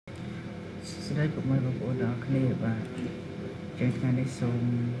ស្ដីពុកម៉ែបងប្អូនទាំងអស់គ្នាបាទចឹងថ្ងៃនេះសូម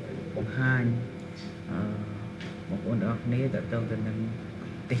បង្ហាញបងប្អូនទាំងអស់គ្នាតទៅនឹង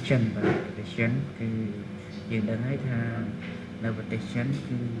ប្រទេសចិនបាទប្រទេសចិនគឺយើងដឹងហើយថានៅប្រទេសចិន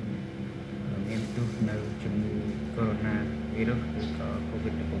គឺមានផ្ទុះនៅជំងឺកូវីដ -19 ឬក៏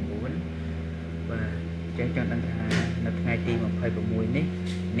COVID-19 បាទចឹងចង់ដឹងថានៅថ្ងៃទី26នេះ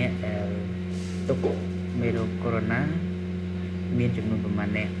អ្នកដែលទុកមេរោគកូវីដ មានចំនួនប្រមាណ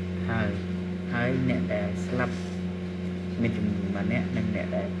អ្នកហើយអ្នកដែលស្លាប់មានចំនួនប្រមាណអ្នកនិងអ្នក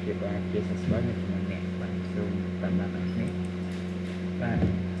ដែលជាសះស្បើយមានចំនួនអ្នកបាទសូមតាមដាននេះបាទ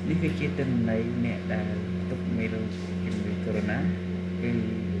នេះគឺជាទិន្នន័យអ្នកដែលទុកមេរោគជំងឺកូវីដ គឺ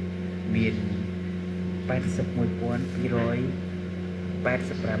មាន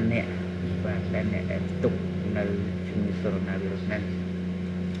81285អ្នកបាទដែលអ្នកដែលទុកនៅជំងឺកូវីដ ហ្នឹង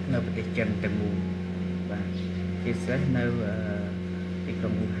នៅប្រទេសចិនទាំងមូលបាទជាពិសេសនៅទីក្រុ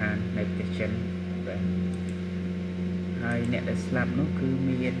ងវូហាននៅប្រទេសចិនបាទហើយអ្នកដែលស្លាប់នោះគឺ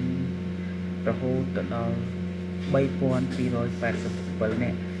មានរហូតទៅដល់3287អ្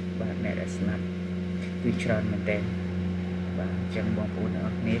នកបាទអ្នកដែលស្លាប់គឺច្រើនមែនទែនបាទអញ្ចឹងបងប្អូនទាំងអ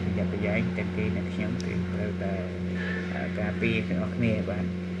ស់គ្នាប្រយ័ត្នប្រយែងទាំងគេអ្នកខ្ញុំគឺត្រូវតែការពារទាំងអស់គ្នាបាទ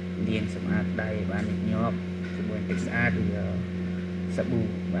លាងសម្អាតដៃឲ្យបានញឹកញាប់ជាមួយទឹកស្អាតឬសាប៊ូ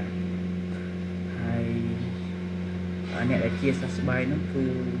បាទហើយអ្នកដែលជាសះស្បើយនោះគឺ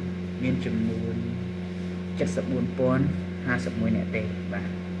មានចំនួន74051អ្នកទេបាទ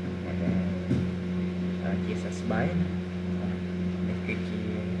អ្នកដែលជាសះស្បើយនេះគឺជា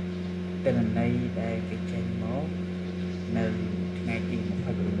ទិន្នន័យដែលគេចែក